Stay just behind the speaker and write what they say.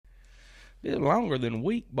Bit longer than a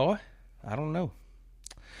week, boy. I don't know.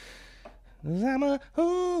 'Cause I'm a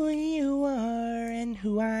who you are and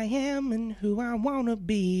who I am and who I wanna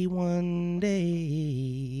be one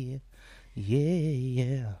day.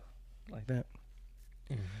 Yeah. Like that.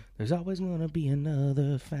 Mm-hmm. There's always gonna be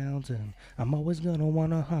another fountain. I'm always gonna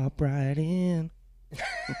wanna hop right in.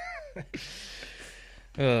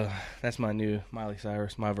 That's my new Miley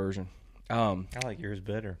Cyrus, my version. I like yours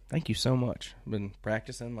better. Thank you so much. Been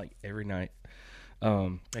practicing like every night.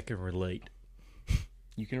 I can relate.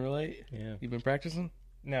 You can relate? Yeah. You've been practicing?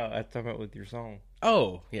 No, I talking about with your song.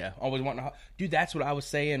 Oh, yeah. Always wanting to... Dude, that's what I was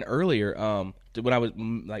saying earlier. When I was,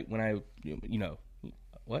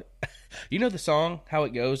 what? You know the song, how it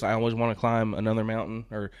goes? I always want to climb another mountain,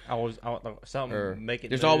 or Something, or make it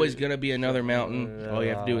there's move. always going to be another mountain. All you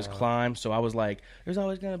have to do is climb. So I was like, there's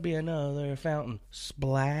always going to be another fountain.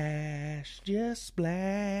 Splash, just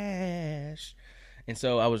splash. And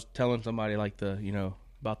so I was telling somebody like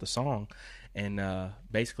about the song. And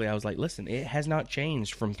basically I was like, listen, it has not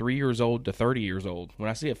changed from 3 years old to 30 years old. When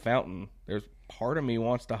I see a fountain, there's part of me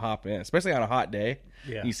wants to hop in, especially on a hot day.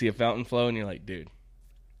 Yeah. You see a fountain flow and you're like, dude,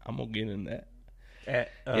 I'm going to get in that.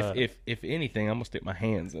 If anything, I'm going to stick my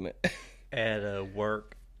hands in it. At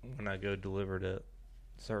work, when I go deliver to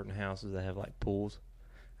certain houses that have like pools,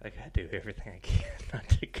 I got to do everything I can not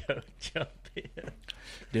to go jump in.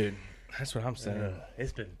 Dude, that's what I'm saying.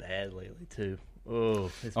 It's been bad lately too. Oh,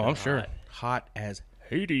 I'm sure. Hot as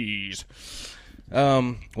Hades.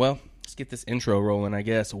 Well, let's get this intro rolling, I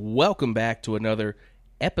guess. Welcome back to another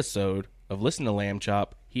episode of Listen to Lamb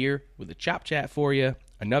Chop, here with a Chop Chat for you.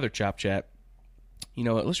 Another Chop Chat. You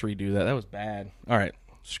know what? Let's redo that. That was bad. All right.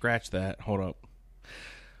 Scratch that. Hold up.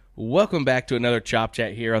 Welcome back to another Chop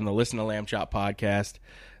Chat here on the Listen to Lamb Chop podcast.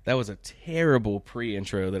 That was a terrible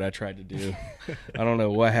pre-intro that I tried to do. I don't know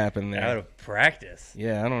what happened there. Out of practice.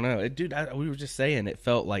 Yeah, I don't know. Dude, we were just saying it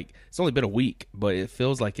felt like it's only been a week, but it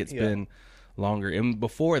feels like it's been longer. And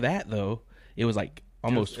before that, though, it was like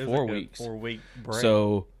almost 4 weeks. 4 week break.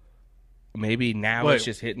 So maybe now it's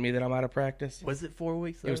just hitting me that I'm out of practice. Was it 4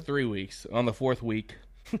 weeks? Though? It was 3 weeks. On the fourth week,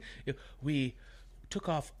 we took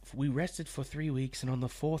off. We rested for 3 weeks, and on the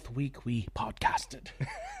fourth week, we podcasted.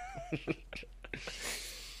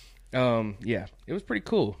 Yeah, it was pretty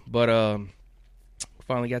cool, but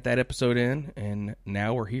finally got that episode in, and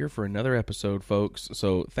now we're here for another episode, folks.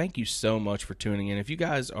 So thank you so much for tuning in. If you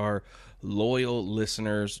guys are loyal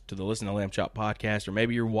listeners to the Listen to Lamb Chop podcast, or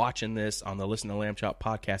maybe you're watching this on the Listen to Lamb Chop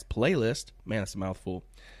podcast playlist, man, that's a mouthful,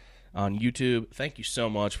 on YouTube, thank you so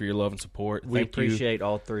much for your love and support. We appreciate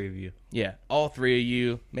all three of you. Yeah, all three of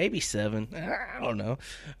you, maybe 7. I don't know.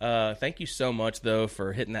 Thank you so much, though,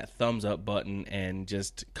 for hitting that thumbs up button and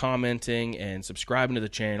just commenting and subscribing to the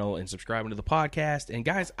channel and subscribing to the podcast. And,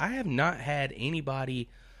 guys, I have not had anybody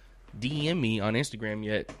DM me on Instagram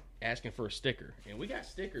yet asking for a sticker. And we got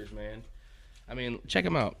stickers, man. I mean, check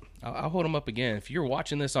them out. I'll hold them up again. If you're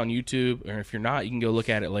watching this on YouTube, or if you're not, you can go look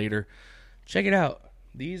at it later. Check it out.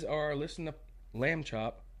 These are Listen to Lamb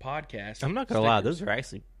Chop podcast. I'm not going to lie. Those are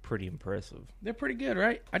actually pretty impressive. They're pretty good,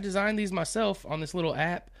 right? I designed these myself on this little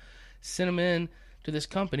app, sent them in to this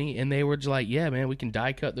company, and they were just like, yeah, man, we can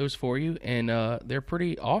die cut those for you. And they're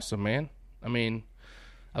pretty awesome, man. I mean,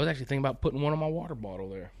 I was actually thinking about putting one on my water bottle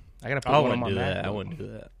there. I got to put one on my MacBook. I wouldn't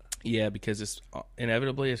do that. Yeah, because it's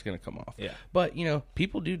inevitably it's going to come off. Yeah. But, you know,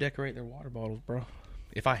 people do decorate their water bottles, bro.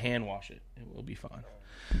 If I hand wash it, it will be fine.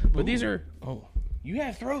 But these are... Oh... You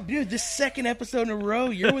have throat, dude. This second episode in a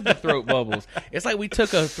row, you're with the throat bubbles. It's like we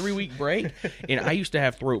took a 3-week break, and I used to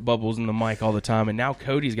have throat bubbles in the mic all the time, and now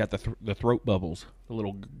Cody's got the throat bubbles, the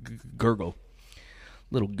little gurgle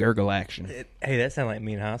action. Hey, that sounded like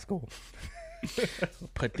me in high school.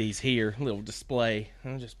 Put these here, little display.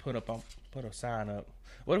 I'll just put a sign up.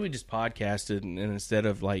 What if we just podcasted and instead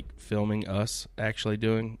of like filming us actually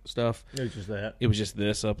doing stuff, It was just that. it was just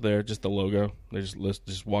this up there, just the logo. They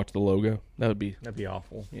just watch the logo. That'd be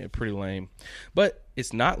awful. Yeah, pretty lame. But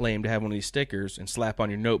it's not lame to have one of these stickers and slap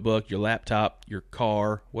on your notebook, your laptop, your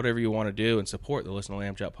car, whatever you want to do, and support the Listen to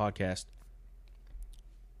Lamb Chop podcast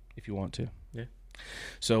if you want to. Yeah.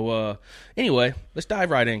 So, anyway, let's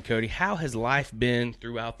dive right in, Cody. How has life been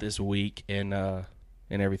throughout this week and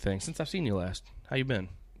everything since I've seen you last? How you been?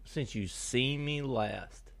 Since you seen me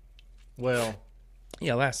last. Well,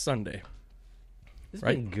 yeah, last Sunday. It's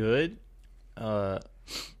been good. Been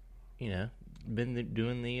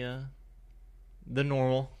doing the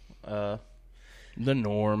normal. The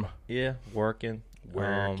norm. Yeah, working.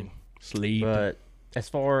 Sleep. But as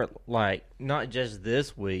far like not just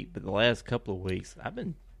this week, but the last couple of weeks, I've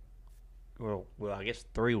been I guess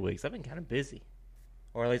 3 weeks. I've been kind of busy,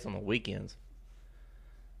 or at least on the weekends.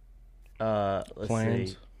 Let's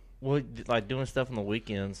Plans? see. Well, like doing stuff on the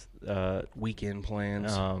weekends. Weekend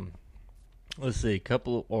plans. Let's see, like a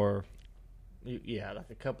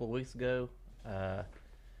couple of weeks ago.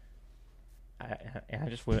 I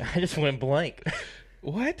just went blank.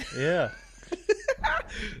 What? Yeah.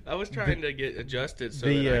 I was trying to get adjusted so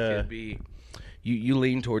the, that I could be. You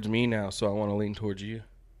lean towards me now, so I want to lean towards you.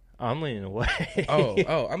 I'm leaning away.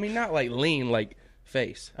 Oh, I mean not like lean, like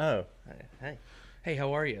face. Oh, Hey,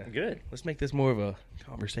 how are you? good. Let's make this more of a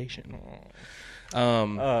conversation.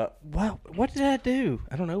 Wow, what did I do?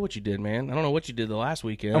 I don't know what you did, man. I don't know what you did the last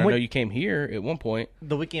weekend. I I went- know you came here at one point.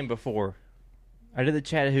 The weekend before, I did the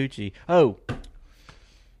Chattahoochee. Oh,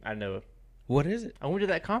 I know it. What is it? I went to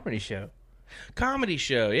that comedy show. Comedy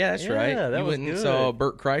show. Yeah, that's Yeah, right. that You was went and good. saw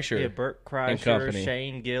Burt Kreischer. Yeah, Burt Kreischer, company.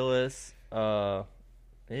 Shane Gillis, and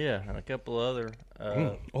a couple other.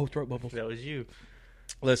 Oh, throat bubbles. That was you.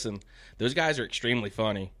 Listen, those guys are extremely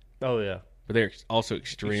funny, Oh yeah, but they're also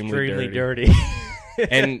extremely dirty.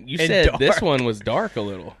 And you And said this dark. one was dark a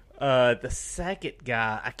little. The second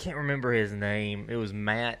guy, I can't remember his name. It was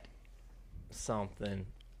Matt something.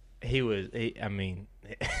 I mean,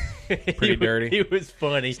 Pretty dirty. He was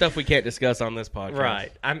funny. Stuff we can't discuss on this podcast.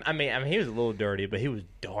 Right. I mean, he was a little dirty, but he was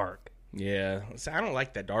dark. Yeah. See, I don't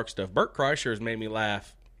like that dark stuff. Burt Kreischer has made me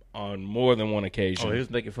laugh on more than one occasion. Oh, he was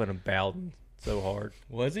making fun of Bowden so hard.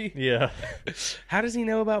 Was he? Yeah. How does he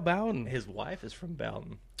know about Bowden? His wife is from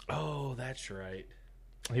Bowden. Oh, that's right.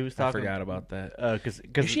 He was I talking. forgot about that.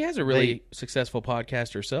 Because She has a really successful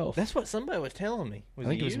podcast herself. That's what somebody was telling me. I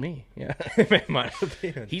think it was me. Yeah. It might have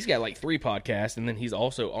been. He's got like 3 podcasts, and then he's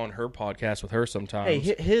also on her podcast with her sometimes.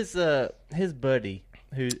 Hey, his buddy,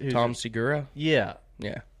 who's Tom Segura. Yeah,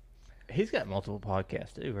 Yeah. he's got multiple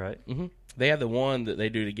podcasts too, right? Hmm. They have the one that they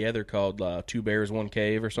do together called Two Bears, One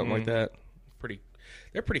Cave or something like that.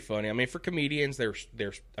 They're pretty funny. I mean, for comedians,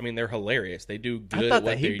 they're hilarious. They do good. I at thought what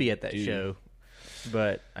that he'd they be at that do. show,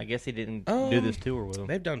 but I guess he didn't do this tour with him.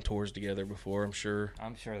 They've done tours together before, I'm sure.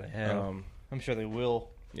 I'm sure they have. I'm sure they will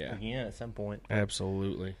Yeah. again at some point.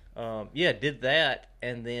 Absolutely. Yeah, did that,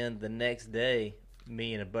 and then the next day,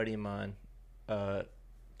 me and a buddy of mine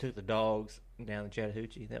took the dogs down to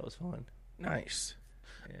Chattahoochee. That was fun. Nice.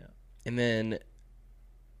 Yeah. And then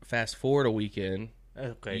fast forward a weekend.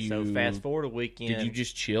 Okay, so fast forward a weekend. Did you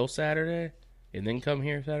just chill Saturday and then come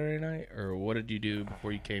here Saturday night? Or what did you do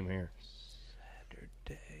before you came here?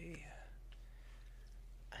 Saturday.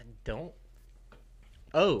 I don't.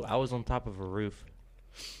 Oh, I was on top of a roof.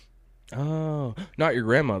 Oh, not your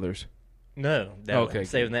grandmother's. No, Okay, I'm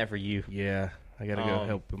saving that for you. Yeah, I got to go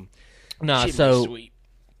help him. Nah, Chimney so sweep.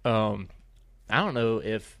 I don't know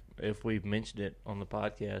if we've mentioned it on the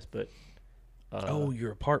podcast, but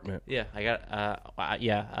Your apartment. yeah, I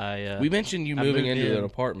got We mentioned you I moving moved into in. an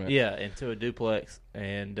apartment. yeah, into a duplex,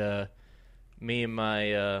 and me and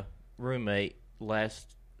my roommate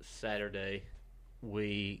last Saturday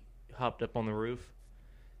we hopped up on the roof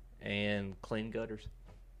and cleaned gutters,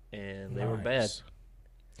 and they were bad. Nice.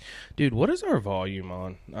 Dude, what is our volume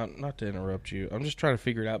on? Not to interrupt you. I'm just trying to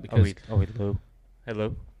figure it out because Are we low?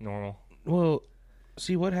 Hello, normal. well,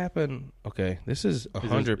 see what happened. Okay, this is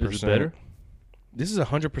 100%. Is it better? This is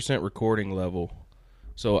 100% recording level.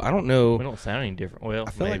 So I don't know. We don't sound any different. Well,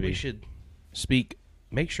 I feel like maybe. we should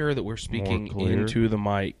make sure that we're speaking clear. into the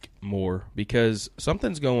mic more because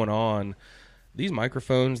something's going on. These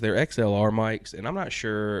microphones, they're XLR mics, and I'm not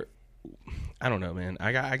sure. I don't know, man.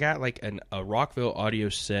 I got like a Rockville audio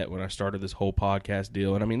set when I started this whole podcast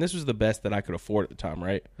deal, and I mean this was the best that I could afford at the time,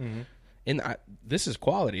 right? Mhm. And this is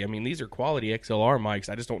quality. I mean, these are quality XLR mics.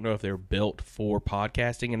 I just don't know if they're built for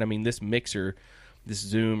podcasting. And I mean, this mixer, this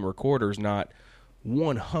Zoom recorder is not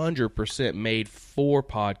 100% made for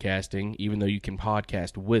podcasting, even though you can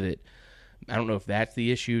podcast with it. I don't know if that's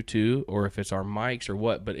the issue too, or if it's our mics or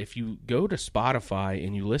what. But if you go to Spotify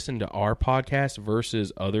and you listen to our podcast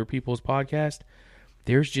versus other people's podcast,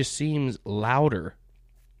 theirs just seems louder,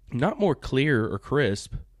 not more clear or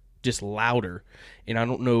crisp, just louder. And I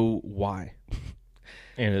don't know why.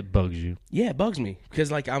 And it bugs you. Yeah, it bugs me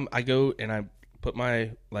because like I go and I put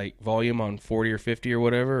my like volume on 40 or 50 or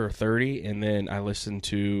whatever or 30, and then I listen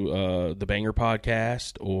to the Banger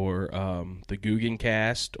Podcast or the Guggen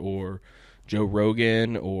Cast or Joe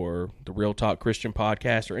Rogan or the Real Talk Christian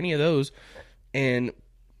Podcast or any of those, and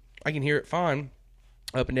I can hear it fine,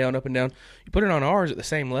 up and down, up and down. You put it on ours at the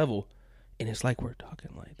same level, and it's like we're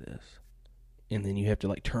talking like this. And then you have to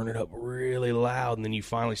like turn it up really loud, and then you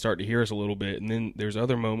finally start to hear us a little bit. And then there's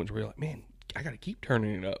other moments where you're like, man, I got to keep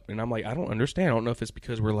turning it up. And I'm like, I don't understand. I don't know if it's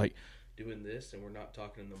because we're like doing this and we're not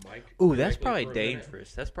talking in the mic. Ooh, that's directly probably for a minute.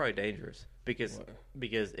 dangerous. That's probably dangerous because What?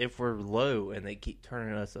 because if we're low and they keep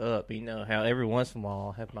turning us up, you know how every once in a while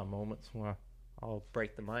I'll have my moments where I'll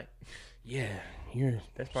break the mic. Yeah, you're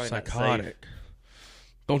That's probably not psychotic.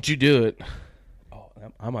 Don't you do it. Oh,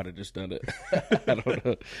 I might have just done it. I don't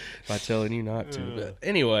know by telling you not to. But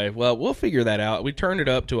anyway, well, we'll figure that out. We turned it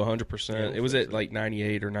up to 100%. Yeah, we'll it was fix at like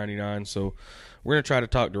 98 or 99, so we're going to try to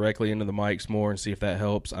talk directly into the mics more and see if that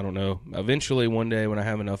helps. I don't know. Eventually, one day when I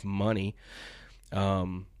have enough money,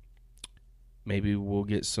 maybe we'll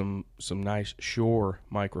get some nice Shure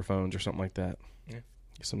microphones or something like that. Yeah.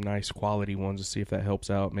 Some nice quality ones to see if that helps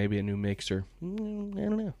out. Maybe a new mixer. I don't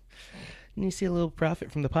know. You need to see a little profit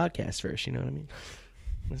from the podcast first, you know what I mean?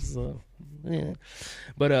 This is yeah.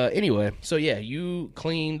 But anyway, so yeah, you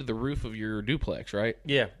cleaned the roof of your duplex, right?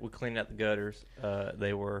 Yeah, we cleaned out the gutters.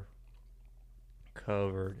 They were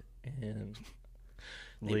covered in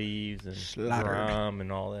leaves and slaughtered. grime and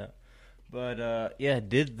all that. But yeah,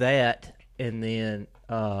 did that, and then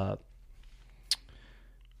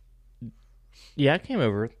yeah, I came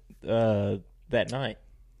over that night.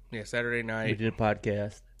 Yeah, Saturday We night. did a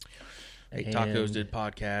podcast. Ate tacos, and did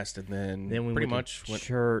podcast, and then we pretty went much to went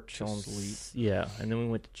church to on sleep. Yeah, and then we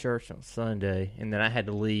went to church on Sunday, and then I had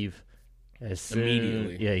to leave as soon,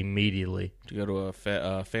 Immediately. Yeah, immediately. to go to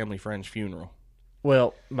a family friend's funeral.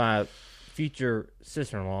 Well, my future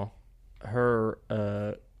sister-in-law, her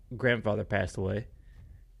grandfather passed away,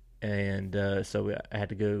 and so I had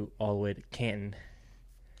to go all the way to Canton.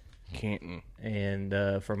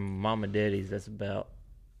 And from Mom and Daddy's, that's about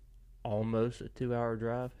almost a 2-hour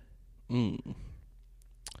drive.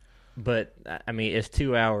 But I mean, it's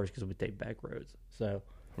 2 hours because we take back roads. So,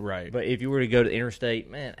 Right. but if you were to go to the interstate,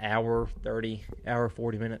 man, hour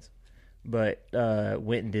 40 minutes. But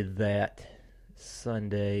went and did that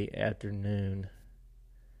Sunday afternoon,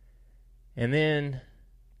 and then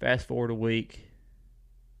fast forward a week,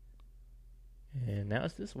 and now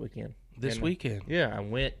it's this weekend. This And, weekend. Yeah, I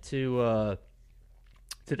went to.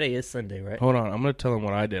 Today is Sunday, right? Hold on, I'm going to tell them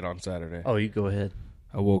what I did on Saturday. Oh, you go ahead.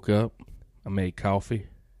 I woke up, I made coffee,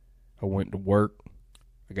 I went to work,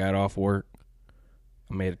 I got off work,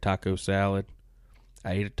 I made a taco salad,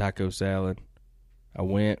 I ate a taco salad, I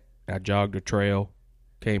went, I jogged a trail,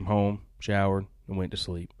 came home, showered, and went to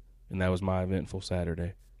sleep. And that was my eventful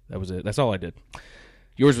Saturday. That was it. That's all I did.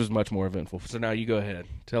 Yours was much more eventful. So now you go ahead.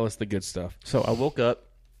 Tell us the good stuff. So I woke up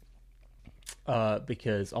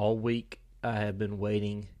because all week I have been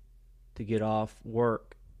waiting to get off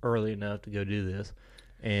work early enough to go do this.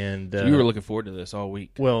 And So you were looking forward to this all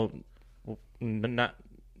week. well, not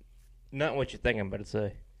what you think I'm about to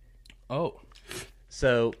say. Oh,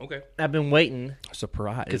 So okay. I've been waiting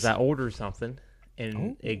Surprise. because I ordered something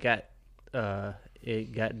and it got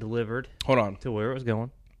delivered Hold on. to where it was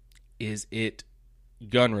going. Is it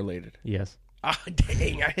gun related? Yes. Ah,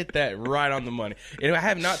 dang, I hit that right on the money. And I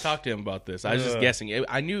have not talked to him about this. I was just guessing.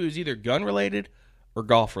 I knew it was either gun related or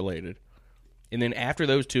golf related. And then after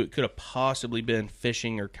those two, it could have possibly been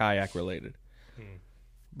fishing or kayak related.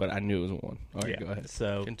 But I knew it was one. All right, Yeah. go ahead.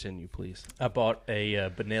 So Continue, please. I bought a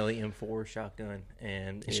Benelli M4 shotgun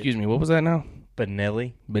and Excuse me, what was that now?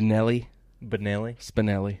 Benelli. Benelli? Benelli.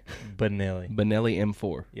 Spinelli. Benelli. Benelli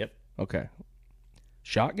M4. Yep. Okay.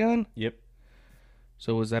 Shotgun? Yep.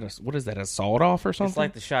 So is that what is that, a sawed off or something? It's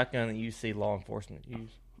like the shotgun that you see law enforcement use.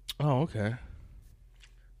 Oh, okay.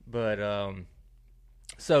 But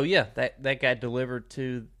so yeah, that got delivered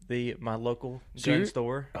to my local gun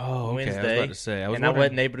store Oh, okay. Wednesday, I was about to say. and I wondering-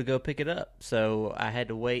 wasn't able to go pick it up, so I had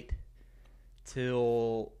to wait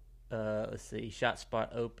till let's see, Shot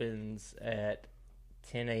Spot opens at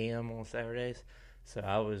 10 a.m. on Saturdays, so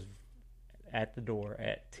I was at the door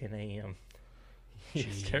at 10 a.m.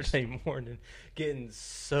 Saturday morning, getting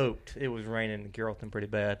soaked. It was raining in Carrollton pretty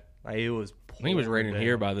bad. Like, it was. I think it was raining pouring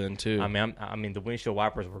here down. by then too. I mean, the windshield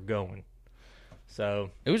wipers were going.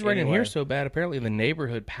 So It was raining anyway. here so bad. Apparently, the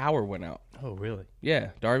neighborhood power went out. Oh, really? Yeah,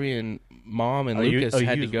 Darby and Mom and Oh, you- Lucas oh, you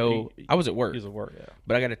had to was- go. you- I was at work, He was at work, yeah.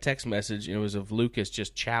 but I got a text message, and it was of Lucas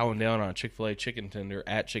just chowing down on a Chick-fil-A chicken tender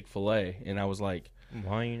at Chick-fil-A, and I was like,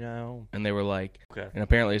 Why you know? and they were like, Okay. and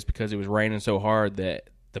apparently it's because it was raining so hard that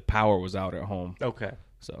the power was out at home. Okay.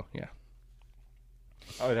 So yeah,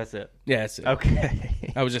 Oh, that's it. yeah, that's it.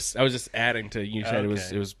 Okay. I was just adding to you said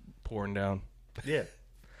Okay. it was pouring down. Yeah.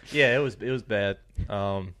 Yeah, it was bad.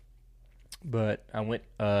 But I went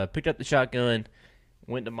picked up the shotgun,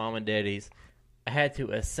 went to Mom and Daddy's. I had to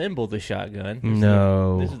assemble the shotgun.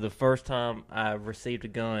 This is the first time I received a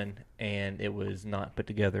gun and it was not put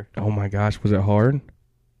together. Oh my gosh, was it hard?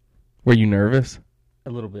 Were you nervous? A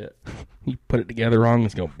little bit. You put it together wrong,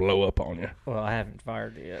 it's gonna blow up on you. Well, I haven't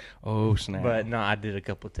fired it yet. Oh snap! But no, I did a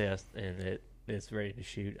couple of tests, and it's ready to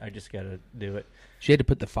shoot. I just got to do it. She had to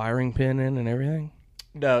put the firing pin in and everything.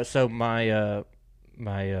 No, so my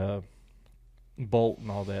bolt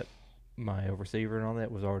and all that, my receiver and all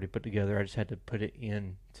that was already put together. I just had to put it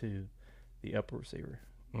into the upper receiver.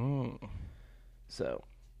 Mm, So,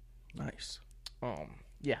 nice.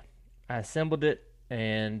 yeah, I assembled it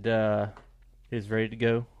and it's ready to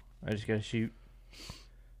go. I just got to shoot,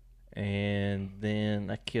 and then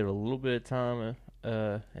I killed a little bit of time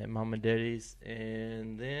at Mom and Daddy's,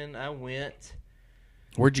 and then I went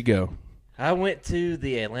Where'd you go? to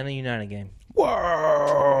the Atlanta United game.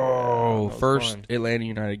 Whoa! was First fun. Atlanta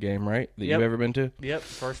United game, right? That Yep. you've ever been to? Yep,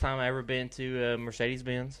 first time I ever been to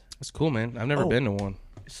Mercedes-Benz. That's cool, man. I've never Oh. been to one.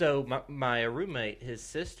 So my roommate, his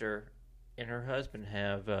sister, and her husband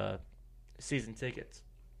have season tickets,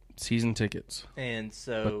 Season tickets, and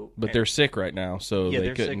so but they're sick right now, so yeah, they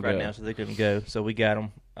they're couldn't sick right go. now, so they couldn't go. So we got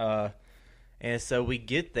them, and so we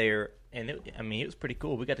get there, and it was pretty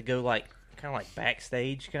cool. We got to go kind of like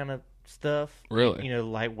backstage kind of stuff. Really? You know,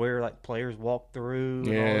 like where like players walk through. And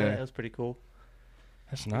all Yeah. that. It was pretty cool.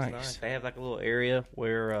 That's It was nice. They have like a little area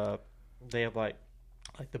where they have like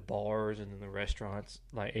the bars and then the restaurants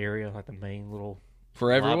area, like the main little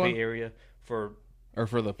For everyone, lobby area for or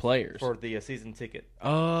for the players? the season ticket.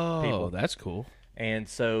 Oh, people. that's cool. And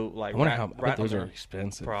so like I wonder right, how. I right bet those on are the-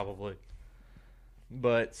 expensive. probably.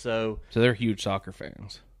 But so So they're huge soccer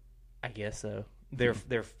fans. I guess so. They're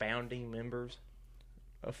founding members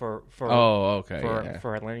for Oh, okay. Yeah.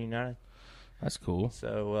 for Atlanta United. That's cool.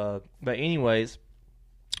 So but anyways,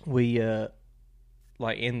 we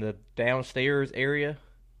like in the downstairs area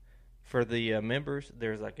for the members,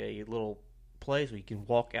 there's like a little place where you can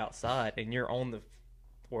walk outside and you're on the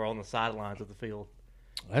sidelines of the field.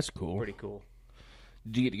 That's cool. Pretty cool.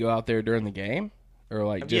 Did you get to go out there during the game, or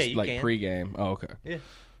like Yeah, just you like can. pregame? Oh, okay. Yeah.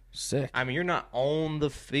 Sick. I mean, you're not on the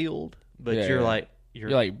field, but Yeah, you're yeah. like You're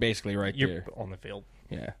like basically right you're there. on the field.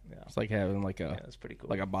 Yeah. Yeah. It's like having like Yeah, a that's pretty cool.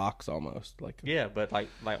 like a box almost. Like Yeah, but like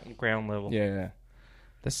ground level. yeah.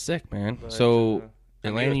 That's sick, man. But, So I mean,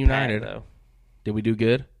 Atlanta it was United. packed, though. Did we do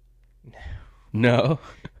good? No.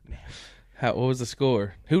 What was the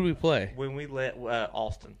score? Who did we play? When we let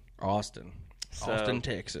Austin. Austin. So, Austin,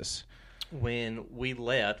 Texas. When we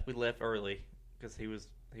left early because he was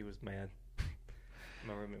mad.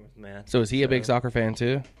 My roommate was mad. So is he a big soccer fan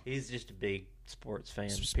too? He's just a big sports fan.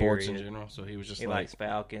 Sports in period. general. So he was just He like, likes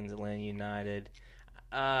Falcons, Atlanta United.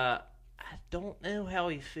 I don't know how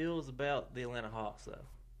he feels about the Atlanta Hawks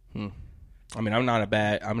though. I mean, I'm not a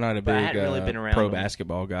But I big hadn't really been around pro them.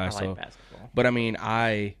 basketball guy. I so, like basketball. but I mean,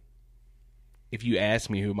 if you ask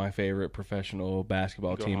me who my favorite professional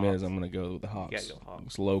basketball Go team Hawks. is, I'm going to go with the Hawks. gotta go Hawks.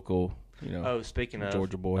 It's local, Oh, speaking of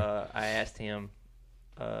Georgia boy. I asked him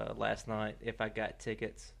last night if I got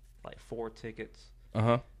tickets, like 4 tickets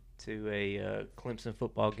Uh-huh. to a Clemson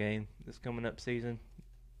football game this coming up season.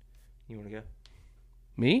 You want to go?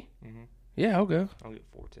 Me? Mhm. Yeah, I'll go. I'll get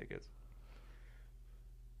 4 tickets,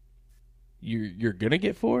 You're gonna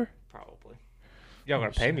get 4? probably. Y'all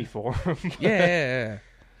gonna pay me for 'em. Yeah.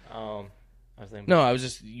 I was thinking. No, I was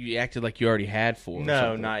just you acted like you already had 4. or No,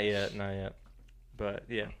 something. not yet. But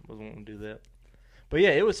yeah, was wanting to do that. But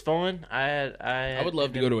yeah, it was fun. I would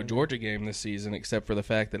love to go to a Georgia game this season, except for the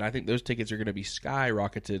fact that I think those tickets are going to be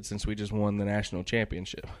skyrocketed since we just won the national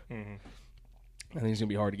championship. Mhm. I think it's going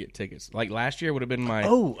to be hard to get tickets. Like last year would have been my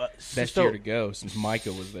best so, year to go since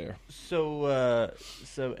Micah was there. So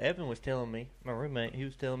Evan was telling me, my roommate, he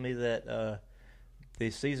was telling me that the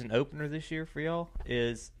season opener this year for y'all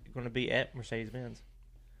is going to be at Mercedes-Benz.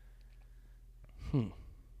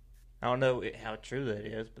 I don't know how true that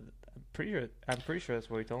is, but I'm pretty sure that's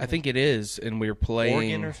what he told me. I think it is, and we're playing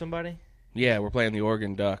Oregon or somebody. Yeah, we're playing the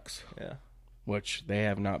Oregon Ducks, Yeah. which they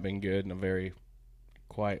have not been good in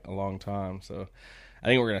quite a long time. So I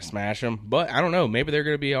think we're going to smash them. But I don't know. Maybe they're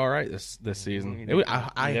going to be all right this season.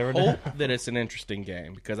 I never know. hope that it's an interesting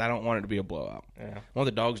game because I don't want it to be a blowout. Yeah. I want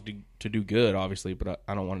the Dogs to do good, obviously, but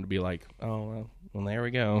I don't want it to be like, oh, well there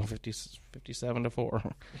we go,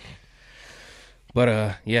 57-4.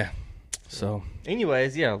 But, yeah. So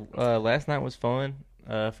Anyways, yeah, last night was fun.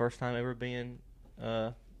 First time ever being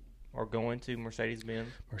or going to Mercedes-Benz.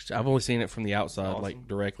 I've only seen it from the outside, Awesome. like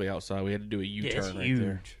directly outside. We had to do a U-turn it's right huge.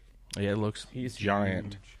 there. Yeah, it looks It's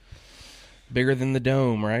giant. huge. Bigger than the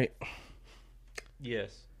dome, right?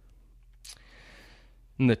 Yes.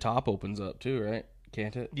 And the top opens up too, right?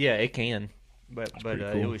 Can't it? Yeah, it can. But pretty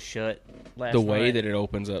it cool. was shut last The way night. that it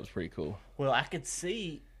opens up is pretty cool. Well, I could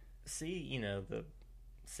see the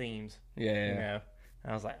seams. Yeah. You know,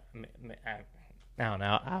 I was like, I don't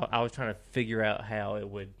know. I was trying to figure out how it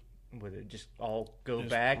would it just all go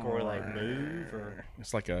back or like move or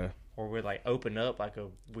it's like a or would like open up like a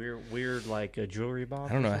weird like a jewelry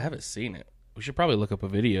box. I don't know. I haven't seen it. We should probably look up a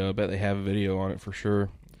video. I bet they have a video on it for sure.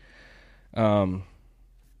 Yeah.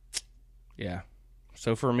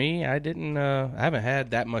 So for me, I haven't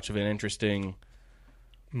had that much of an interesting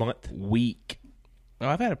week. No,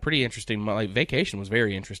 I've had a pretty interesting month. Like, vacation was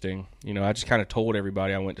very interesting. You know, I just kind of told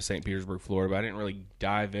everybody I went to St. Petersburg, Florida, but I didn't really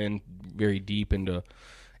dive in very deep into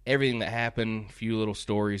everything that happened. A few little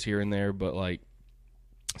stories here and there, but like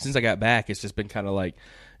since I got back, it's just been kind of like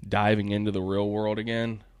diving into the real world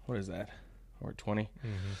again. What is that? We're at 20?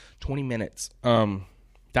 20 minutes.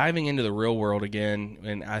 Diving into the real world again,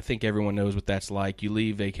 and I think everyone knows what that's like. You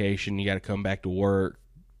leave vacation, you got to come back to work,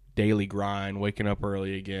 daily grind, waking up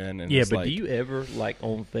early again. And yeah, it's but like, do you ever, like,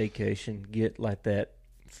 on vacation, get, like, that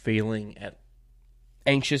feeling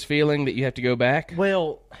anxious feeling that you have to go back?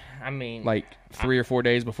 Well, I mean... Like 3 or 4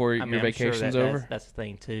 days before your vacation's over? That's the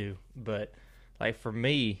thing, too. But, like, for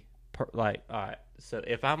me, all right, so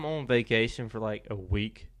if I'm on vacation for, like, a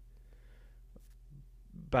week,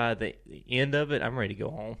 by the end of it, I'm ready to go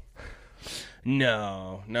home.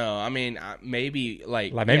 No. I mean, maybe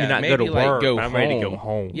maybe not go to work, but I'm ready to go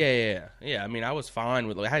home. Yeah. I mean, I was fine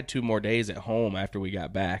with. I had 2 more days at home after we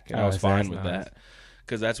got back, and I was fine with that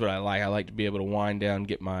because that's what I like. I like to be able to wind down,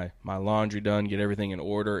 get my laundry done, get everything in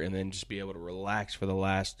order, and then just be able to relax for the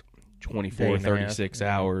last 24, 36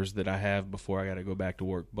 hours that I have before I got to go back to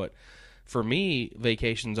work. But for me,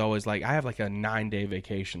 vacation's always like I have like a 9-day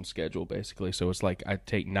vacation schedule basically. So it's like I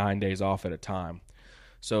take 9 days off at a time.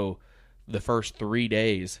 So the first 3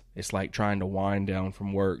 days, it's like trying to wind down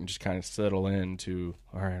from work and just kind of settle into,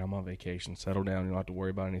 all right, I'm on vacation, settle down, you don't have to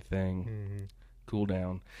worry about anything, cool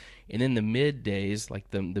down. And then the mid days,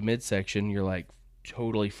 like the midsection, you're like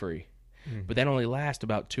totally free. But that only lasts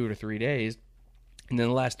about 2 or 3 days. And then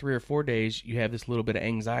the last 3 or 4 days, you have this little bit of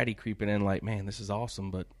anxiety creeping in, like, man, this is awesome,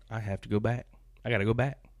 but I have to go back. I got to go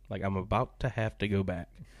back. Like, I'm about to have to go back,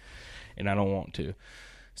 and I don't want to.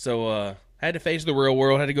 So I had to face the real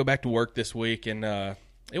world. I had to go back to work this week, and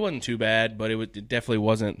it wasn't too bad, but it definitely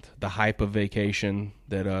wasn't the hype of vacation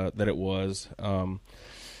that it was.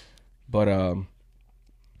 But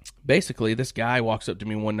basically, this guy walks up to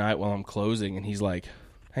me one night while I'm closing, and he's like,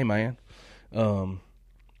 hey, man,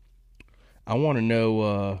 I want to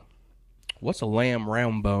know what's a lamb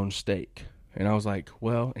round bone steak? And I was like,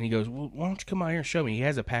 well, and he goes, well, why don't you come out here and show me? He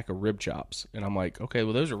has a pack of rib chops. And I'm like, okay,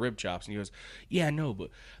 well, those are rib chops. And he goes, yeah, I know, but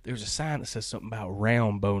there's a sign that says something about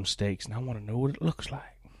round bone steaks, and I want to know what it looks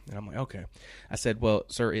like. And I'm like, okay. I said, well,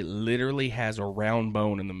 sir, it literally has a round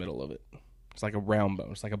bone in the middle of it. It's like a round bone.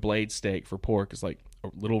 It's like a blade steak for pork. It's like a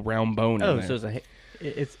little round bone in there. Oh, so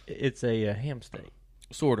it's a ham steak.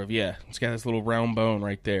 Sort of, yeah. It's got this little round bone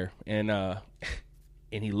right there. And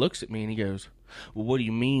he looks at me and he goes, well, what do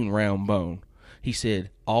you mean round bone? He said,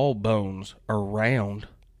 all bones are round.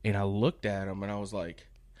 And I looked at him and I was like,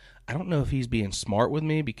 I don't know if he's being smart with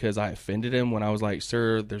me because I offended him when I was like,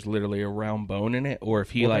 sir, there's literally a round bone in it. Or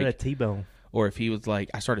if he what about a T-bone? Or if he was like,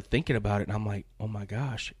 I started thinking about it and I'm like, oh my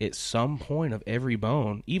gosh, at some point of every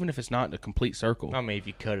bone, even if it's not in a complete circle. I mean, if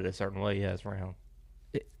you cut it a certain way, yeah, it's round.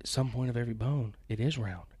 At some point of every bone, it is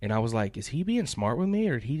round. And I was like, is he being smart with me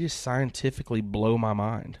or did he just scientifically blow my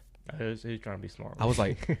mind? He was trying to be smart. I was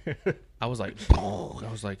like, okay. I was like,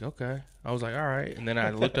 all right. And then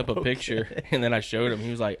I looked up a picture and then I showed him. He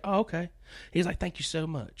was like, oh, okay. He's like, thank you so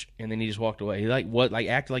much. And then he just walked away. He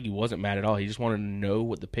acted like he wasn't mad at all. He just wanted to know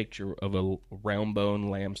what the picture of a round bone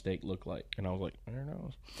lamb steak looked like. And I was like, I don't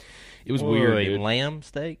know. It was weird. Wait, lamb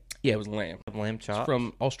steak? Yeah, it was lamb. Lamb chops? It's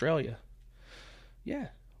from Australia. Yeah.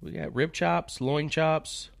 We got rib chops, loin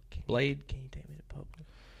chops, blade. Can you take me to public?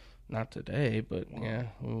 Not today, but yeah,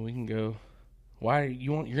 well, we can go. Why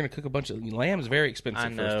you're going to cook a bunch of lamb? Is very expensive.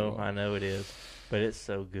 I know it is, but it's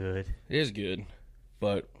so good. It is good,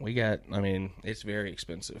 but it's very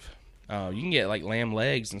expensive. You can get like lamb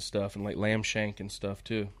legs and stuff, and like lamb shank and stuff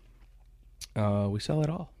too. We sell it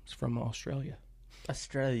all. It's from Australia.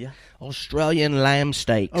 Australian lamb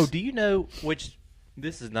steaks. Oh, do you know which?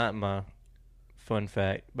 This is not my fun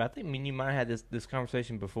fact, but I think me and you might have had this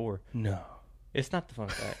conversation before. No. It's not the fun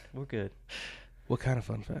fact. We're good. What kind of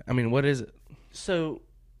fun fact? I mean, what is it? So,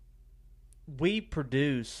 we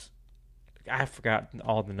produce, I forgot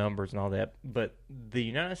all the numbers and all that, but the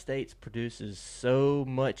United States produces so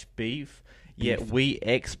much beef, yet we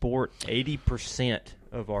export 80%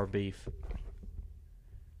 of our beef.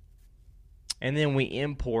 And then we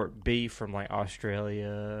import beef from like Australia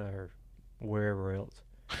or wherever else.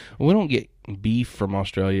 We don't get beef from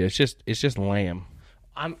Australia. It's just lamb.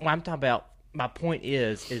 I'm talking about my point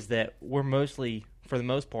is that we're mostly, for the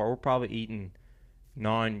most part, we're probably eating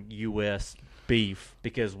non-U.S. beef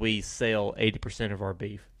because we sell 80% of our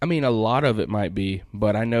beef. I mean, a lot of it might be,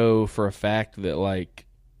 but I know for a fact that like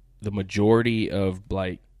the majority of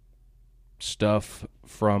like stuff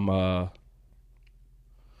from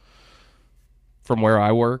where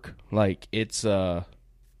I work, like it's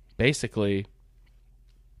basically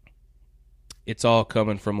it's all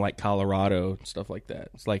coming from like Colorado and stuff like that.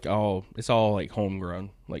 It's all like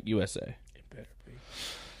homegrown, like USA. It better be.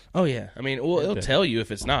 Oh yeah, I mean, well, it'll tell you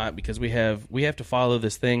if it's not because we have to follow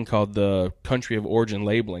this thing called the country of origin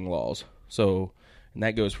labeling laws. So, and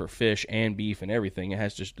that goes for fish and beef and everything. It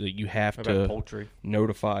has just you have What to about poultry?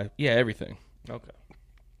 notify. Yeah, everything. Okay.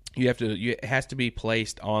 You have to. It has to be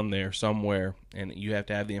placed on there somewhere, and you have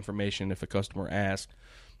to have the information if a customer asks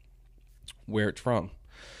where it's from.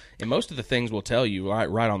 And most of the things will tell you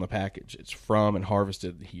right on the package. It's from and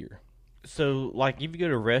harvested here. So, like, if you go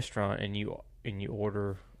to a restaurant and you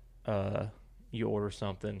order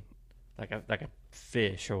something like a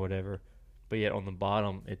fish or whatever, but yet on the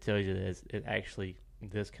bottom it tells you that it's actually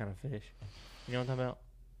this kind of fish. You know what I'm talking about?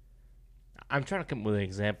 I'm trying to come up with an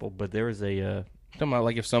example, but there was a Talking about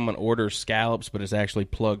like if someone orders scallops, but it's actually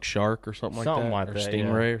plugged shark or something like that, or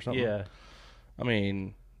stingray or something. Yeah. I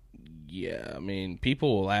mean, yeah. I mean,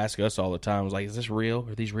 people will ask us all the time, like, "Is this real?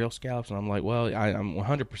 Are these real scallops?" And I'm like, "Well, I'm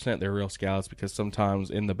 100% they're real scallops because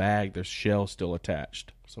sometimes in the bag there's shell still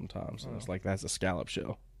attached. Sometimes and it's like that's a scallop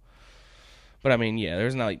shell." But I mean, yeah,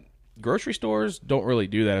 there's not like grocery stores don't really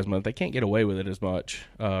do that as much. They can't get away with it as much.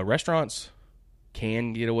 Restaurants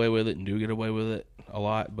can get away with it and do get away with it a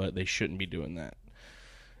lot, but they shouldn't be doing that.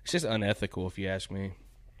 It's just unethical, if you ask me.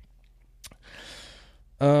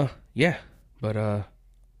 Yeah, but all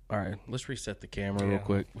right, let's reset the camera real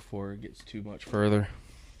quick before it gets too much further.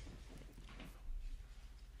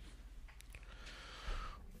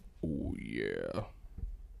 Oh yeah.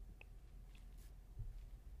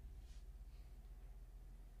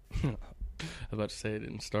 I was about to say it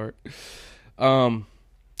didn't start.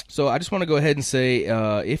 So I just want to go ahead and say,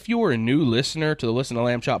 if you're a new listener to the Listen to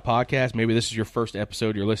Lamb Chop podcast, maybe this is your first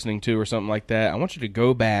episode you're listening to or something like that, I want you to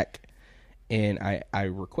go back, and I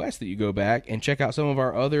request that you go back and check out some of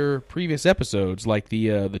our other previous episodes, like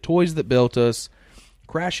the Toys That Built Us,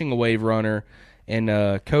 Crashing a Wave Runner,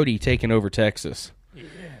 and Cody Taking Over Texas. Yeah.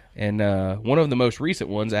 And one of the most recent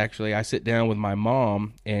ones, actually, I sit down with my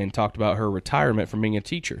mom and talked about her retirement from being a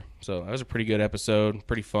teacher. So that was a pretty good episode,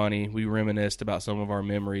 pretty funny. We reminisced about some of our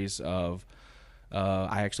memories of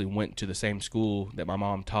I actually went to the same school that my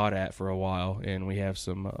mom taught at for a while, and we have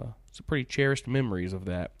some pretty cherished memories of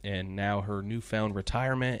that. And now her newfound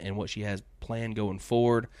retirement and what she has planned going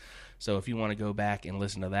forward. So if you want to go back and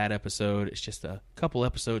listen to that episode, it's just a couple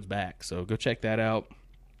episodes back. So go check that out.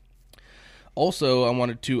 Also, I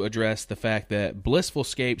wanted to address the fact that Blissful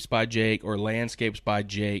Scapes by Jake or Landscapes by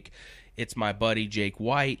Jake, it's my buddy Jake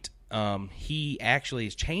White. He actually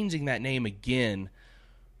is changing that name again,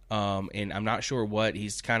 and I'm not sure what.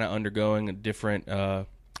 He's kind of undergoing a different,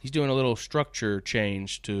 he's doing a little structure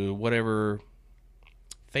change to whatever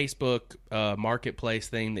Facebook marketplace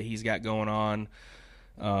thing that he's got going on.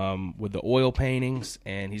 With the oil paintings,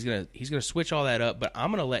 and he's gonna switch all that up, but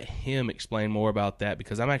I'm gonna let him explain more about that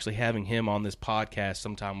because I'm actually having him on this podcast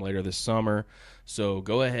sometime later this summer. So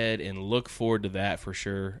go ahead and look forward to that for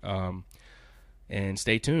sure, and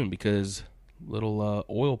stay tuned because little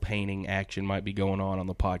oil painting action might be going on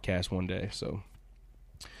the podcast one day. So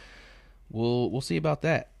we'll see about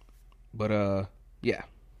that. But yeah.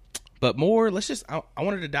 But more, I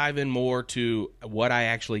wanted to dive in more to what I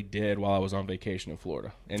actually did while I was on vacation in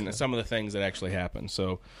Florida and some of the things that actually happened.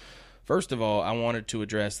 So, first of all, I wanted to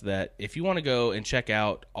address that if you want to go and check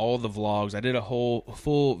out all the vlogs, I did a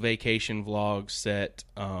full vacation vlog set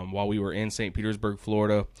while we were in St. Petersburg,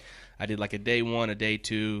 Florida. I did like a day 1, a day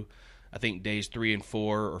 2. I think days 3 and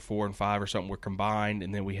 4 or 4 and 5 or something were combined.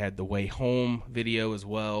 And then we had the way home video as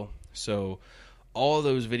well. So all of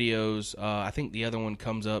those videos, I think the other one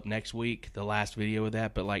comes up next week, the last video of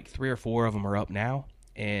that, but like 3 or 4 of them are up now,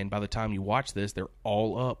 and by the time you watch this, they're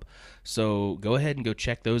all up. So go ahead and go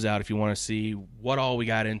check those out if you want to see what all we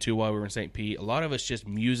got into while we were in St. Pete. A lot of it's just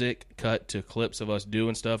music cut to clips of us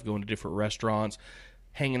doing stuff, going to different restaurants,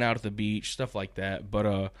 hanging out at the beach, stuff like that. But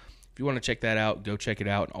if you want to check that out, go check it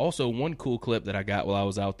out. Also, one cool clip that I got while I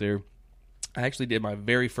was out there, I actually did my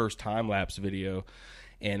very first time-lapse video.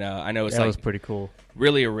 And I know that was pretty cool,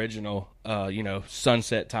 really original.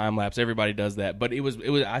 Sunset time lapse. Everybody does that, but it was.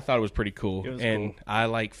 I thought it was pretty cool, and cool.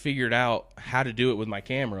 I figured out how to do it with my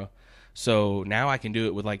camera. So now I can do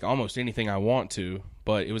it with like almost anything I want to.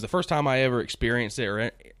 but it was the first time I ever experienced it,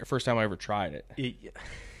 or first time I ever tried it.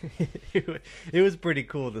 It was pretty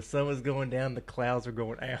cool. The sun was going down, the clouds were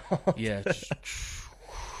going out. Yeah,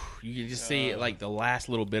 you can just see like the last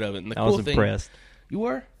little bit of it. And the I cool was thing, impressed. You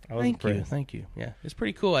were? I was Thank you. impressed. Thank you. Yeah, it's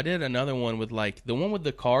pretty cool. I did another one with like the one with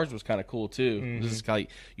the cars was kind of cool too. Mm-hmm. This is like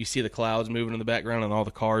you see the clouds moving in the background and all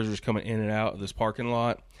the cars are just coming in and out of this parking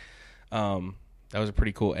lot. That was a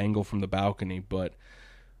pretty cool angle from the balcony. But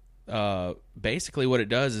basically, what it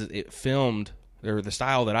does is it filmed, or the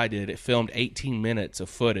style that I did, it filmed 18 minutes of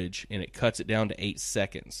footage and it cuts it down to 8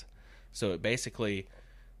 seconds. So it basically,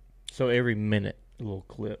 So every minute, a little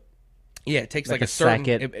clip. yeah, it takes Like like a a certain.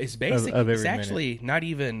 second It's basically of it's every actually not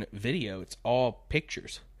even video. It's all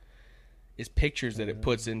pictures. It's pictures that it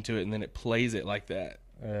puts into it, and then it plays it like that.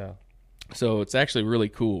 Yeah. So it's actually really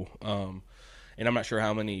cool. And I'm not sure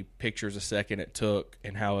how many pictures a second it took,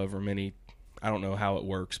 and however many. I don't know how it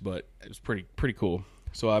works, but it was pretty cool.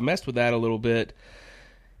 So I messed with that a little bit.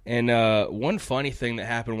 And one funny thing that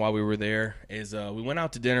happened while we were there is we went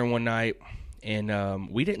out to dinner one night, and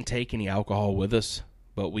we didn't take any alcohol with us.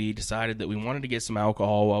 But we decided that we wanted to get some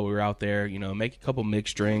alcohol while we were out there, you know, make a couple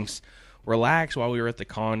mixed drinks, relax while we were at the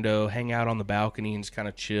condo, hang out on the balcony and just kind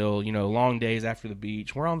of chill, you know, long days after the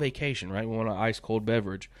beach. We're on vacation, right? We want an ice-cold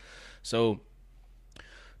beverage. So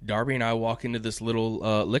Darby and I walk into this little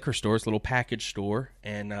liquor store, this little package store,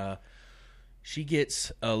 and she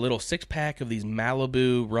gets a little 6-pack of these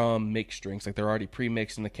Malibu rum mixed drinks, like they're already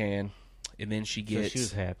pre-mixed in the can. And then she gets... So she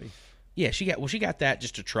was happy. Yeah, she got that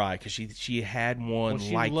just to try because she had one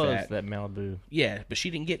She like loves that. Malibu. Yeah, but she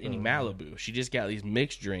didn't get any Malibu. She just got these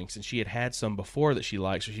mixed drinks, and she had some before that she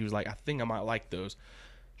liked. So she was like, I think I might like those.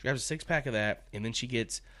 She grabs a 6-pack of that, and then she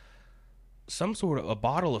gets some sort of a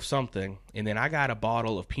bottle of something, and then I got a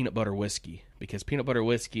bottle of peanut butter whiskey because peanut butter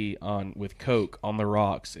whiskey with Coke on the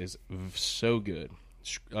rocks is so good.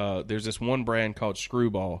 There's this one brand called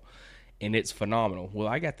Screwball, and it's phenomenal. Well,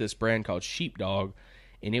 I got this brand called Sheepdog,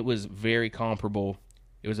 and it was very comparable.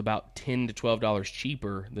 It was about $10 to $12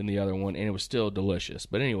 cheaper than the other one, and it was still delicious.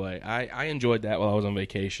 But anyway, I enjoyed that while I was on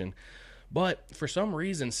vacation. But for some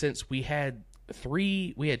reason, since we had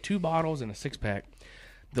 2 bottles and a 6-pack,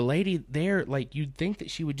 the lady there, like, you'd think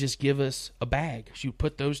that she would just give us a bag. She would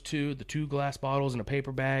put the 2 glass bottles in a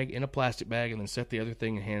paper bag, in a plastic bag, and then set the other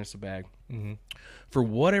thing and hand us a bag. Mm-hmm. For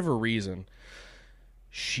whatever reason,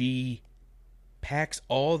 she packs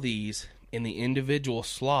all these in the individual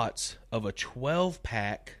slots of a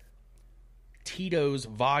 12-pack Tito's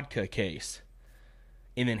vodka case,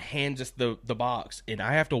 and then hands us the box. And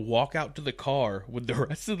I have to walk out to the car with the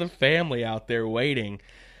rest of the family out there waiting,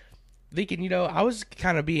 thinking, you know, I was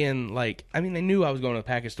kind of being like, I mean, they knew I was going to the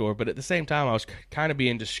package store, but at the same time, I was kind of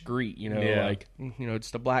being discreet, you know, like, you know,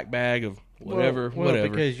 just a black bag of whatever.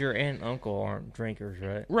 Because your aunt and uncle aren't drinkers,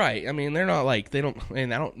 right? Right. I mean, they're not like, they don't,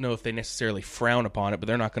 and I don't know if they necessarily frown upon it, but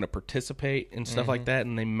they're not going to participate and stuff like that,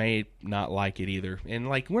 and they may not like it either. And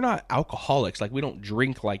like, we're not alcoholics. Like, we don't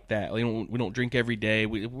drink like that. We don't drink every day.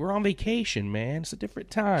 We're on vacation, man. It's a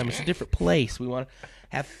different time. It's a different place. We want to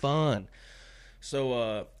have fun.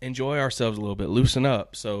 So enjoy ourselves a little bit, loosen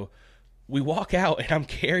up. So we walk out, and I'm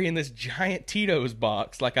carrying this giant Tito's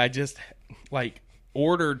box, like I just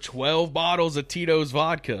ordered 12 bottles of Tito's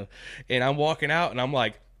vodka, and I'm walking out, and I'm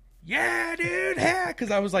like, yeah, dude, yeah, because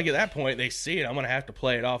I was like, at that point, they see it, I'm gonna have to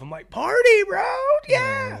play it off. I'm like, party, bro,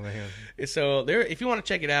 yeah. Oh, so there, if you want to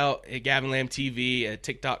check it out at Gavin Lamb TV at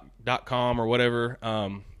TikTok.com or whatever.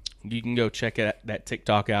 You can go check that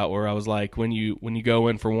TikTok out where I was like, when you go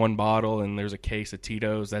in for one bottle and there's a case of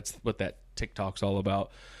Tito's, that's what that TikTok's all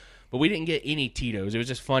about. But we didn't get any Tito's. It was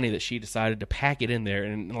just funny that she decided to pack it in there.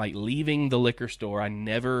 And like leaving the liquor store, I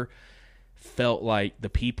never felt like the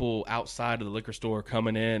people outside of the liquor store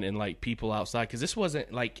coming in and like people outside, because this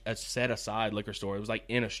wasn't like a set aside liquor store. It was like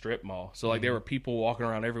in a strip mall. So like there were people walking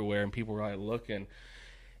around everywhere and people were like looking.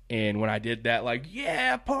 And when I did that, like,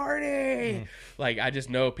 yeah, party, like, I just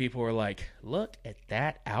know people were like, look at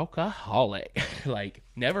that alcoholic. Like,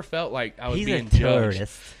 never felt like I was being judged.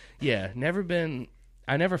 Yeah, I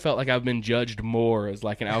never felt like I've been judged more as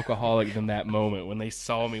like an alcoholic than that moment when they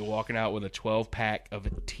saw me walking out with a 12-pack of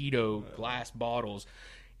Tito glass bottles,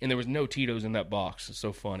 and there was no Tito's in that box. It's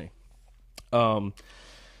so funny. So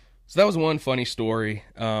that was one funny story.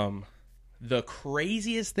 The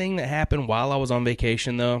craziest thing that happened while I was on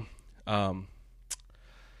vacation, though,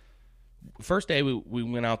 first day we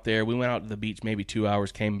went out there. We went out to the beach maybe 2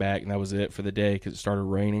 hours, came back, and that was it for the day because it started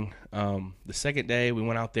raining. The second day we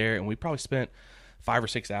went out there, and we probably spent 5 or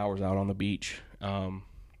 6 hours out on the beach.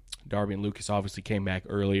 Darby and Lucas obviously came back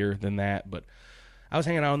earlier than that, but I was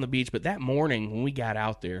hanging out on the beach. But that morning when we got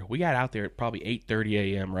out there at probably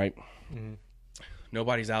 8:30 a.m., right? Mm-hmm.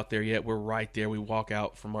 Nobody's out there yet. We're right there. We walk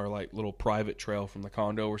out from our like little private trail from the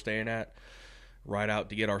condo we're staying at, right out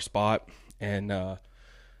to get our spot. And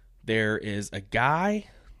there is a guy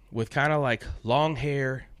with kind of like long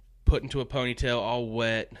hair, put into a ponytail, all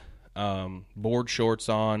wet, board shorts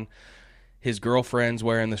on. His girlfriend's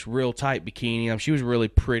wearing this real tight bikini. She was a really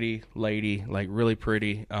pretty lady, like really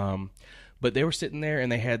pretty. But they were sitting there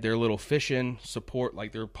and they had their little fishing support,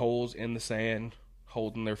 like their poles in the sand,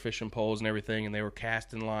 holding their fishing poles and everything. And they were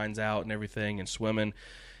casting lines out and everything and swimming,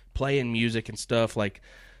 playing music and stuff, like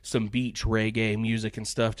some beach reggae music and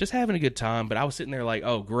stuff, just having a good time. But I was sitting there like,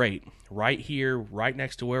 oh, great. Right here, right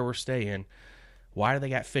next to where we're staying. Why do they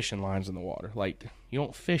got fishing lines in the water? Like, you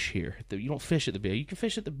don't fish here. You don't fish at the beach. You can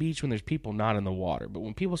fish at the beach when there's people not in the water. But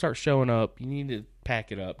when people start showing up, you need to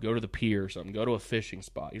pack it up. Go to the pier or something. Go to a fishing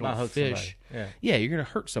spot. You don't fish. Yeah, you're going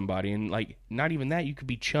to hurt somebody. And, like, not even that. You could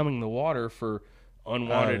be chumming the water for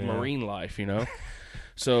unwanted marine life, you know?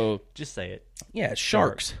 So just say it. Yeah,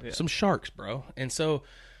 sharks. Yeah. Some sharks, bro. And so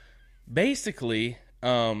basically,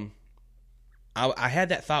 I had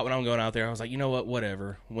that thought when I'm going out there. I was like, you know what,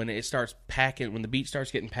 whatever. When it starts packing, when the beach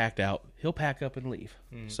starts getting packed out, he'll pack up and leave.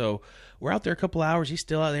 So we're out there a couple hours. He's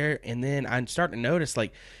still out there. And then I'm starting to notice,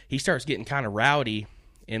 like, he starts getting kind of rowdy.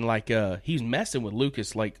 And, like, he's messing with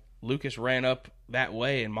Lucas. Like, Lucas ran up that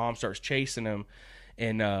way, and Mom starts chasing him.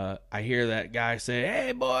 And I hear that guy say,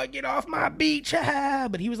 hey, boy, get off my beach. Ha!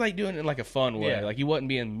 But he was, like, doing it in, like, a fun way. Yeah. Like, he wasn't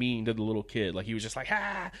being mean to the little kid. Like, he was just like,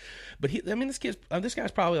 ha! But, this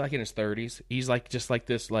guy's probably, like, in his 30s. He's, like, just like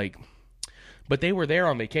this, like... But they were there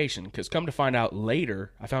on vacation, because come to find out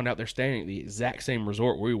later, I found out they're staying at the exact same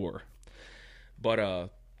resort we were. But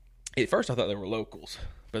at first I thought they were locals.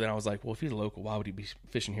 But then I was like, well, if he's a local, why would he be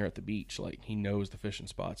fishing here at the beach? Like, he knows the fishing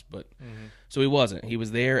spots. But so he wasn't. He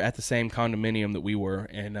was there at the same condominium that we were,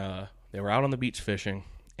 and they were out on the beach fishing.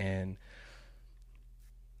 And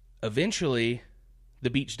eventually, the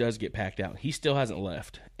beach does get packed out. He still hasn't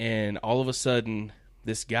left. And all of a sudden,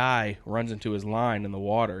 this guy runs into his line in the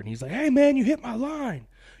water, and he's like, hey, man, you hit my line.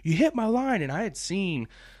 You hit my line. And I had seen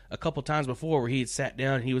a couple times before where he had sat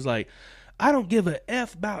down, and he was like, I don't give a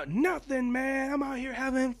F about nothing, man. I'm out here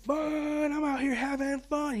having fun.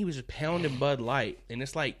 He was just pounding Bud Light. And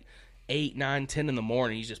it's like 8, 9, 10 in the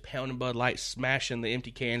morning. He's just pounding Bud Light, smashing the empty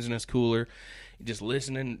cans in his cooler, just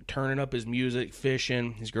listening, turning up his music,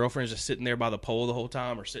 fishing. His girlfriend's just sitting there by the pole the whole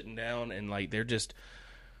time or sitting down. And, like, they're just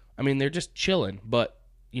chilling. But,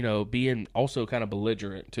 you know, being also kind of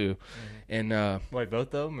belligerent, too. And wait,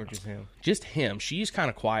 both of them or just him? Just him. She's kind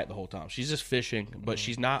of quiet the whole time. She's just fishing, but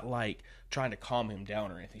she's not, like, trying to calm him down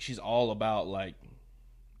or anything. She's all about, like,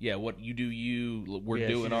 yeah, what you do, we're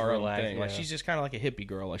doing our own thing. Like, she's just kind of like a hippie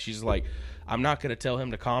girl. Like, she's like, I'm not going to tell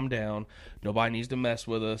him to calm down. Nobody needs to mess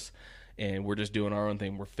with us. And we're just doing our own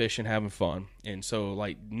thing. We're fishing, having fun. And so,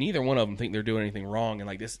 like, neither one of them think they're doing anything wrong. And,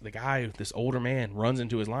 like, this older man runs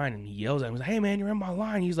into his line and he yells at him. He's like, hey, man, you're in my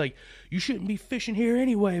line. He's like, you shouldn't be fishing here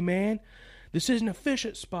anyway, man. This isn't a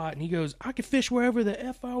fishing spot. And he goes, I can fish wherever the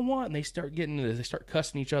F I want. And they start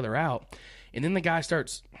cussing each other out. And then the guy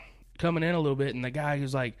starts coming in a little bit. And the guy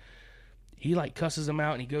who's like, he like cusses him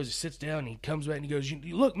out. And he goes, he sits down and he comes back and he goes,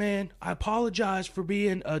 look, man, I apologize for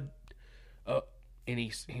being and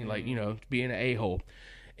he's like, you know, being an a-hole.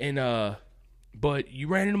 And, but you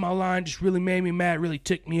ran into my line, just really made me mad, really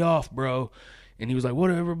ticked me off, bro. And he was like,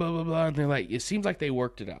 whatever, blah, blah, blah. And they're like, it seems like they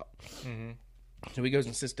worked it out. So he goes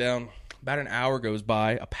and sits down. About an hour goes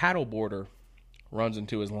by. A paddle boarder runs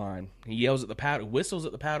into his line. He yells at the paddle, whistles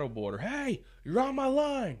at the paddle boarder. Hey, you're on my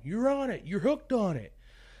line. You're on it. You're hooked on it.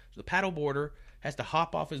 So the paddle boarder has to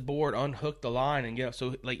hop off his board, unhook the line, and get up.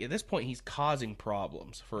 So, like, at this point, he's causing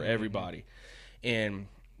problems for everybody. And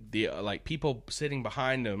the people sitting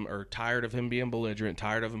behind him are tired of him being belligerent,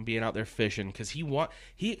 tired of him being out there fishing, because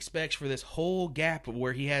he expects for this whole gap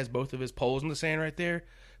where he has both of his poles in the sand right there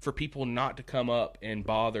for people not to come up and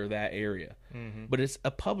bother that area. But it's a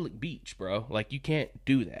public beach, bro. Like, you can't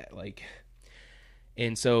do that. Like,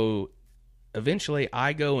 and so eventually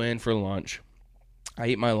I go in for lunch. I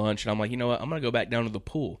eat my lunch and I'm like, you know what? I'm gonna go back down to the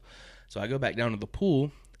pool. So I go back down to the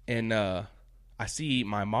pool and I see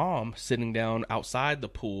my mom sitting down outside the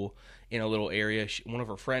pool in a little area. One of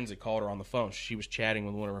her friends had called her on the phone. She was chatting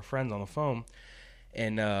with one of her friends on the phone.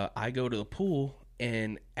 And I go to the pool,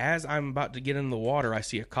 and as I'm about to get in the water, I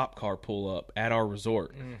see a cop car pull up at our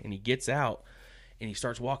resort. And he gets out, and he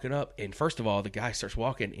starts walking up. And first of all, the guy starts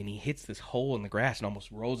walking, and he hits this hole in the grass and almost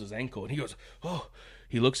rolls his ankle. And he goes, oh.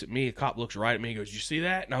 He looks at me. The cop looks right at me. He goes, you see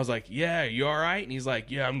that? And I was like, yeah, you all right? And he's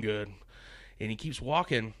like, yeah, I'm good. And he keeps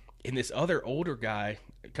walking. And this other older guy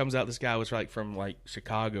comes out. This guy was like from like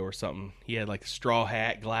Chicago or something. He had like a straw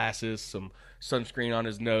hat, glasses, some sunscreen on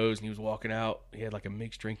his nose, and he was walking out. He had like a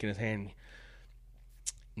mixed drink in his hand.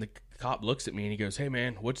 And the cop looks at me and he goes, "Hey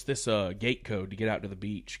man, what's this gate code to get out to the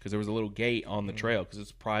beach?" Because there was a little gate on the trail because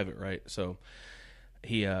it's private, right? So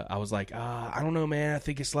I was like, I don't know, man. I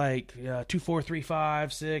think it's like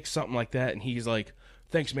 24356, something like that. And he's like,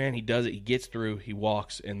 "Thanks, man." He does it. He gets through. He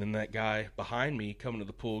walks, and then that guy behind me coming to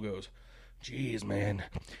the pool goes, "Geez, man."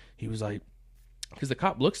 He was like, because the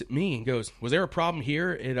cop looks at me and goes, "Was there a problem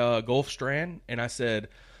here at Gulf Strand?" And I said,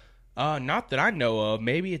 "Not that I know of.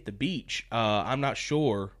 Maybe at the beach. I'm not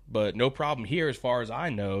sure, but no problem here as far as I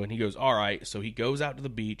know." And he goes, "All right." So he goes out to the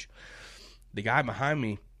beach. The guy behind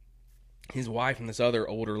me, his wife and this other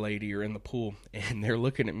older lady are in the pool, and they're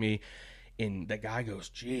looking at me. And that guy goes,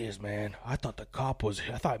 "Geez, man, I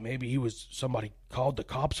thought maybe he was, somebody called the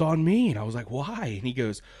cops on me." And I was like, "Why?" And he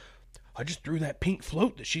goes, "I just threw that pink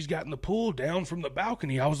float that she's got in the pool down from the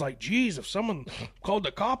balcony." I was like, "Geez, if someone called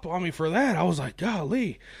the cop on me for that," I was like,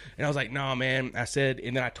 "Golly." And I was like, "Nah, man." I said,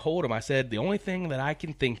 and then I told him, I said, "The only thing that I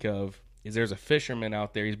can think of is there's a fisherman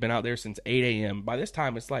out there. He's been out there since 8 a.m. By this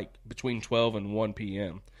time, it's like between 12 and 1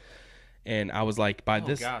 p.m. And I was like,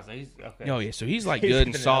 Gosh, okay. Oh, yeah, so he's like He's good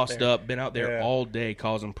and been out sauced there. up, been out there all day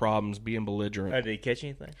causing problems, being belligerent. Did he catch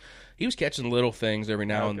anything? He was catching little things every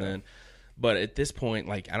now and Okay. then. But at this point,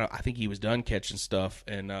 like, I think he was done catching stuff,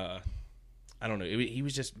 and I don't know. He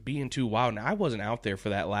was just being too wild. And I wasn't out there for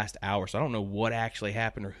that last hour, so I don't know what actually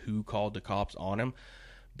happened or who called the cops on him.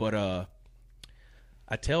 But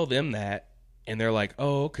I tell them that, and they're like,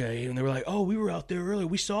 "Oh, okay." And they were like, "Oh, we were out there earlier.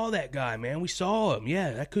 We saw that guy, man. We saw him.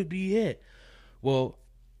 Yeah, that could be it." Well,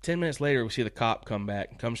 10 minutes later, we see the cop come back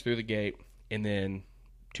and comes through the gate, and then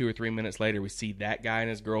 2 or 3 minutes later, we see that guy and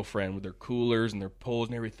his girlfriend with their coolers and their poles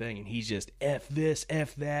and everything, and he's just, "F this,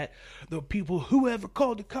 F that. The people, whoever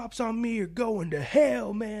called the cops on me are going to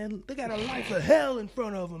hell, man. They got a life of hell in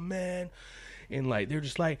front of them, man." And, like, they're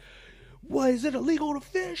just like, "What, is it illegal to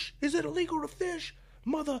fish? Is it illegal to fish?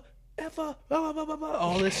 Mother effer, blah, blah, blah, blah."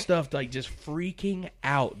 All this stuff, like, just freaking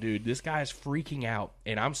out, dude. This guy's freaking out.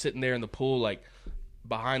 And I'm sitting there in the pool, like,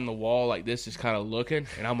 behind the wall like this, just kind of looking,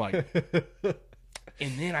 and I'm like...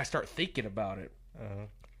 And then I start thinking about it.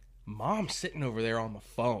 Mom's sitting over there on the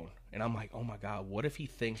phone. And I'm like, oh my God, what if he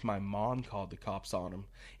thinks my mom called the cops on him?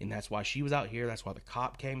 And that's why she was out here. That's why the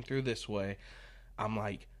cop came through this way. I'm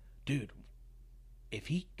like, dude, if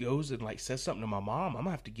he goes and like says something to my mom, I'm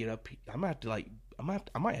gonna have to get up. I might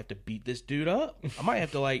have to beat this dude up. I might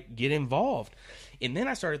have to like get involved. And then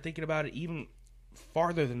I started thinking about it even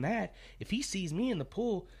farther than that. If he sees me in the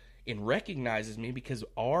pool and recognizes me, because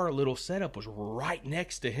our little setup was right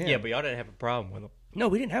next to him. Yeah, but y'all didn't have a problem with him. No,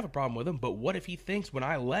 we didn't have a problem with him. But what if he thinks when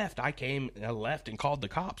I left, I left and called the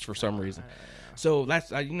cops for some reason? So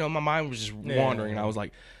that's, my mind was just wandering. And I was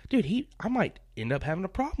like, dude, I might end up having a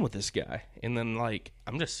problem with this guy. And then, like,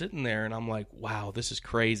 I'm just sitting there and I'm like, wow, this is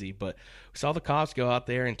crazy. But we saw the cops go out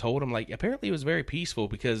there and told him, like, apparently it was very peaceful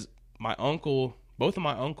because both of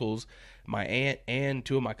my uncles, my aunt and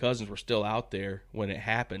 2 of my cousins were still out there when it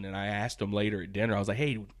happened. And I asked them later at dinner, I was like,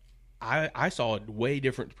 hey, I saw a way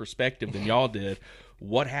different perspective than y'all did.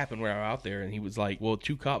 What happened when I was out there? And he was like, well,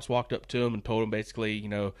 2 cops walked up to him and told him basically,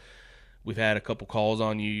 we've had a couple calls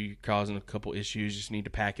on you, you're causing a couple issues, you just need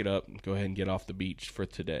to pack it up and go ahead and get off the beach for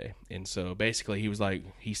today. And so basically he was like,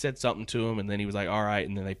 he said something to him and then he was like, all right,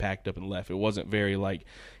 and then they packed up and left. It wasn't very, like,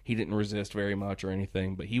 he didn't resist very much or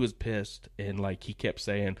anything, but he was pissed and, like, he kept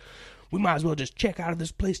saying, we might as well just check out of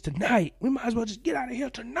this place tonight. We might as well just get out of here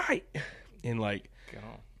tonight. And, like,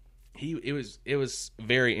 it was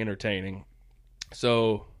very entertaining.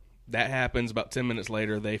 So that happens. About 10 minutes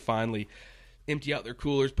later, they finally empty out their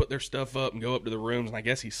coolers, put their stuff up, and go up to the rooms. And I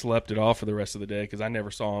guess he slept it off for the rest of the day because I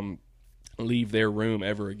never saw him leave their room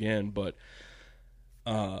ever again. But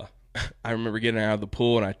I remember getting out of the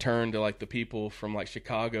pool, and I turned to, like, the people from, like,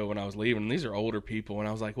 Chicago when I was leaving. And these are older people. And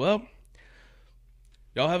I was like, well,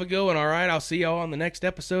 y'all have a good one, all right? I'll see y'all on the next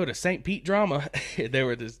episode of St. Pete Drama. They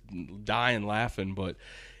were just dying laughing, but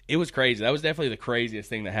it was crazy. That was definitely the craziest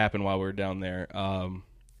thing that happened while we were down there.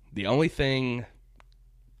 The only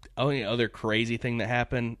other crazy thing that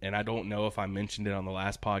happened, and I don't know if I mentioned it on the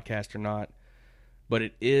last podcast or not, but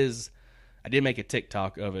I did make a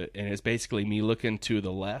TikTok of it, and it's basically me looking to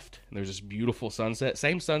the left, and there's this beautiful sunset,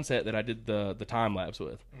 same sunset that I did the time lapse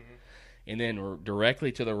with. Mm-hmm. And then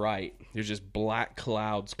directly to the right, there's just black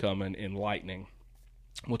clouds coming and lightning.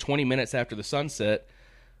 Well, 20 minutes after the sunset,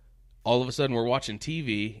 all of a sudden we're watching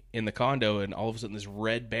TV in the condo, and all of a sudden this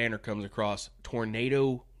red banner comes across,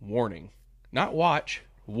 tornado warning. Not watch,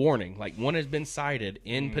 warning. Like, one has been sighted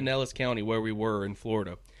in Pinellas County where we were in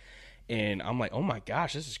Florida. And I'm like, oh my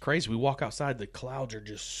gosh, this is crazy. We walk outside, the clouds are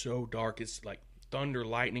just so dark. It's like thunder,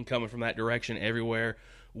 lightning coming from that direction everywhere.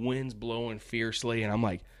 Winds blowing fiercely. And I'm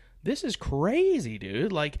like, this is crazy,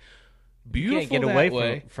 dude. Like, beautiful You can't get that away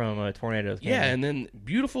way. from tornadoes. Yeah, and then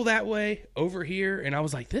beautiful that way over here. And I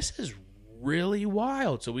was like, this is really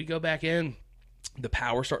wild. So we go back in. The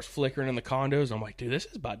power starts flickering in the condos. I'm like, dude, this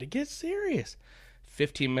is about to get serious.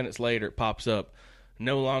 15 minutes later, it pops up.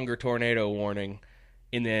 No longer tornado warning.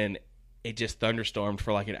 And then it just thunderstormed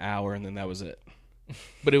for like an hour, and then that was it.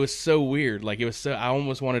 But it was so weird. Like, it was so, I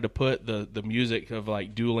almost wanted to put the music of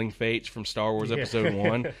like Dueling Fates from Star Wars Episode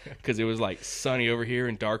 1, because it was like sunny over here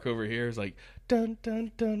and dark over here. It was like dun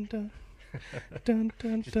dun dun dun dun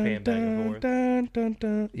dun Just dun pan back and dun, forth. dun dun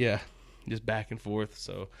dun. Yeah, just back and forth.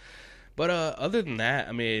 So, but other than that,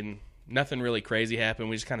 I mean, nothing really crazy happened.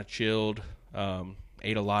 We just kind of chilled.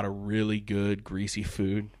 Ate a lot of really good greasy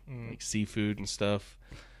food, like seafood and stuff.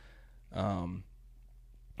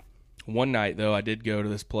 One night though, I did go to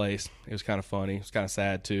this place. It was kind of funny. It was kind of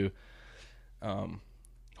sad too.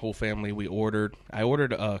 Whole family, I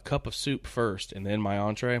ordered a cup of soup first and then my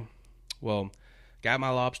entree. Well, got my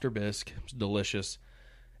lobster bisque. It was delicious.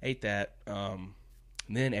 Ate that. And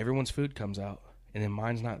then everyone's food comes out and then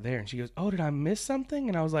mine's not there. And she goes, oh, did I miss something?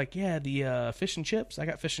 And I was like, yeah, the fish and chips. I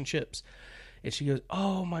got fish and chips. And she goes,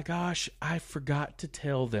 oh my gosh, I forgot to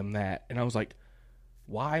tell them that. And I was like,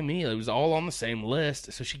 why me? It was all on the same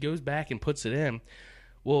list. So she goes back and puts it in.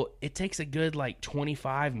 Well, it takes a good like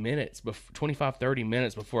 25 minutes, 25, 30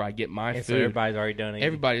 minutes before I get my And food. so everybody's already done eating.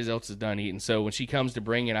 Everybody else is done eating. So when she comes to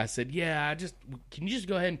bring it, I said, yeah, can you just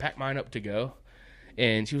go ahead and pack mine up to go?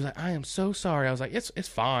 And she was like, I am so sorry. I was like, it's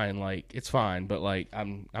fine. Like, it's fine. But like,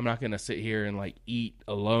 I'm not going to sit here and like eat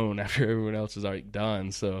alone after everyone else is already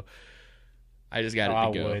done. So I just got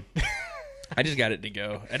it to go. would. I just got it to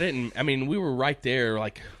go. We were right there.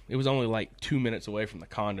 Like, it was only like 2 minutes away from the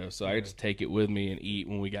condo. So I could just take it with me and eat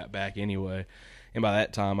when we got back anyway. And by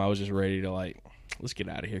that time, I was just ready to like, let's get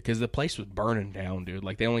out of here. Because the place was burning down, dude.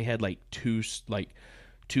 Like, they only had like two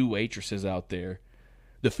waitresses out there.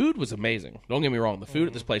 The food was amazing. Don't get me wrong. The food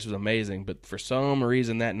at this place was amazing. But for some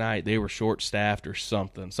reason that night, they were short-staffed or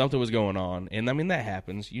something. Something was going on. And, I mean, that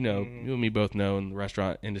happens. You know, you and me both know in the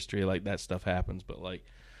restaurant industry, like, that stuff happens. But, like,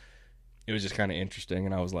 it was just kind of interesting.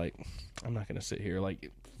 And I was like, I'm not going to sit here,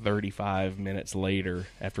 like, 35 minutes later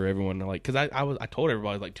after everyone, like, because I told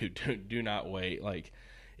everybody, like, do not wait. Like,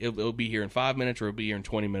 it'll be here in 5 minutes or it'll be here in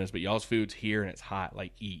 20 minutes. But y'all's food's here and it's hot.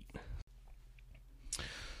 Like, eat.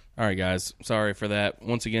 All right, guys. Sorry for that.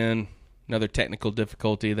 Once again, another technical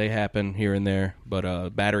difficulty. They happen here and there,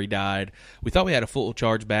 but battery died. We thought we had a full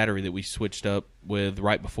charge battery that we switched up with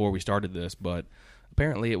right before we started this, but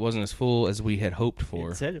apparently it wasn't as full as we had hoped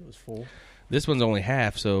for. It said it was full. This one's only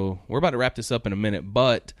half, so we're about to wrap this up in a minute,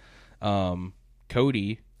 but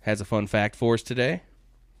Cody has a fun fact for us today.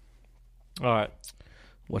 All right.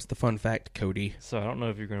 What's the fun fact, Cody? So I don't know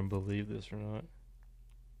if you're going to believe this or not.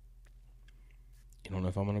 You don't know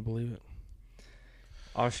if I'm going to believe it?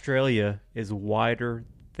 Australia is wider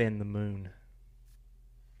than the moon.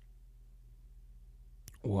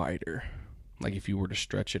 Wider. Like if you were to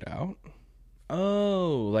stretch it out?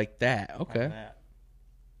 Oh, like that. Okay.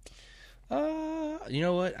 You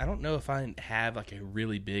know what? I don't know if I have like a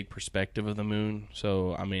really big perspective of the moon.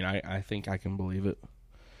 So, I mean, I think I can believe it.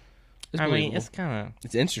 I mean, it's kind of...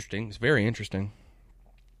 It's interesting. It's very interesting.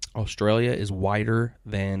 Australia is wider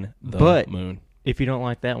than the moon. If you don't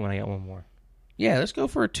like that one, I got one more. Yeah, let's go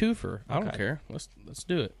for a twofer. I don't Okay. care. Let's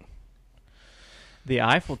do it. The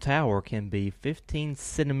Eiffel Tower can be 15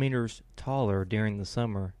 centimeters taller during the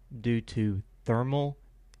summer due to thermal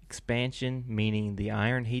expansion, meaning the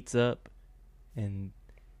iron heats up and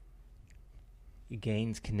it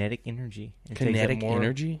gains kinetic energy. It takes up Kinetic more-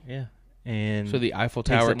 energy? Yeah. And So the Eiffel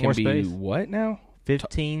takes Tower up more can be space. what now?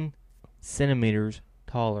 15 centimeters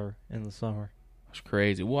taller in the summer. That's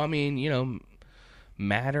crazy. Well, I mean, you know,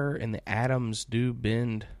 matter and the atoms do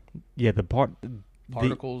bend Yeah,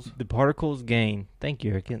 particles. The particles gain. Thank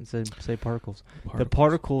you. I can't say particles. The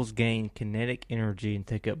particles gain kinetic energy and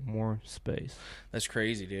take up more space. That's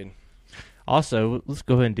crazy, dude. Also, let's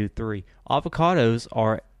go ahead and do 3. Avocados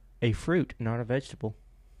are a fruit, not a vegetable.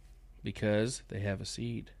 Because they have a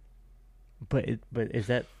seed. But is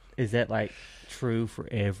that like true for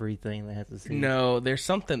everything that has a seed? No, there's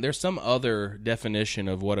some other definition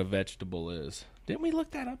of what a vegetable is. Didn't we look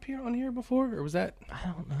that up on here before? Or was that... I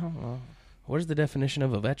don't know. What is the definition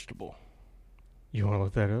of a vegetable? You want to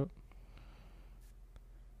look that up?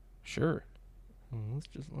 Sure.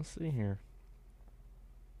 Let's see here.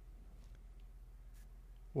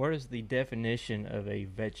 What is the definition of a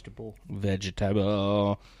vegetable?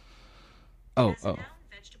 Vegetable. As a noun,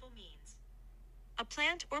 vegetable means a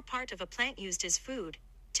plant or part of a plant used as food,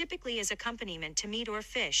 typically as accompaniment to meat or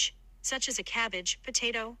fish, such as a cabbage,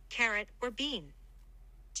 potato, carrot, or bean.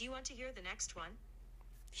 Do you want to hear the next one?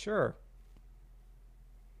 Sure.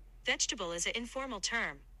 Vegetable is an informal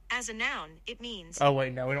term. As a noun, it means. Oh,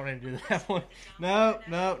 wait, no, we don't need to do that one. No.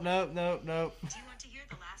 Do you want to hear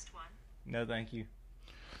the last one? No, thank you.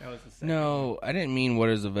 That was the second. No, I didn't mean what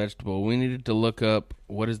is a vegetable. We needed to look up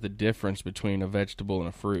what is the difference between a vegetable and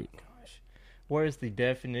a fruit. Gosh. What is the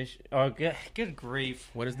definition? Oh, good grief.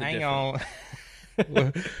 What is the Hang difference?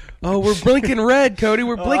 on. Oh, we're blinking red, Cody.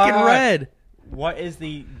 We're blinking red. What is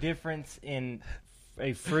the difference in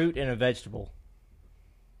a fruit and a vegetable?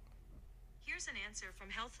 Here's an answer from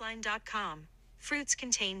healthline.com. Fruits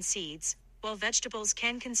contain seeds, while vegetables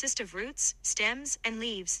can consist of roots, stems, and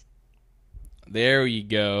leaves. There you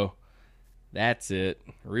go. That's it.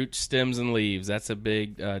 Roots, stems, and leaves. That's a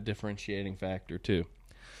big differentiating factor, too.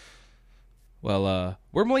 Well,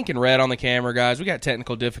 we're blinking red on the camera, guys. We got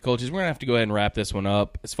technical difficulties. We're going to have to go ahead and wrap this one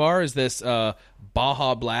up. As far as this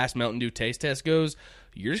Baja Blast Mountain Dew taste test goes,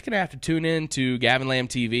 you're just going to have to tune in to Gavin Lamb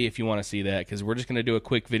TV if you want to see that, because we're just going to do a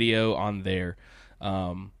quick video on there,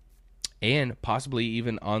 and possibly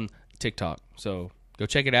even on TikTok. So go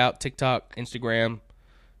check it out, TikTok, Instagram,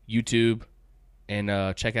 YouTube,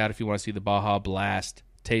 and check out if you want to see the Baja Blast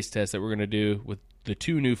taste test that we're going to do with the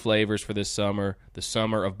 2 new flavors for this summer, the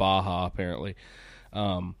summer of Baja, apparently.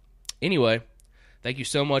 Anyway, thank you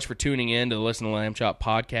so much for tuning in to the Listen to Lamb Chop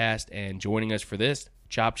podcast and joining us for this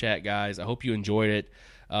Chop Chat, guys. I hope you enjoyed it.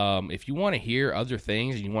 If you want to hear other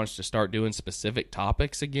things and you want us to start doing specific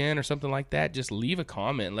topics again or something like that, just leave a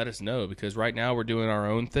comment and let us know, because right now we're doing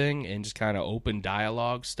our own thing and just kind of open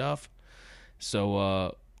dialogue stuff. So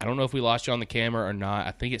I don't know if we lost you on the camera or not.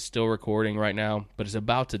 I think it's still recording right now, but it's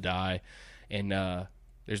about to die. And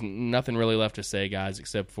there's nothing really left to say, guys,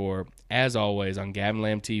 except for, as always, on Gavin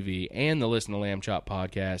Lamb TV and the Listen to Lamb Chop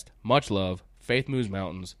podcast, much love, Faith Moves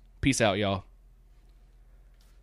Mountains. Peace out, y'all.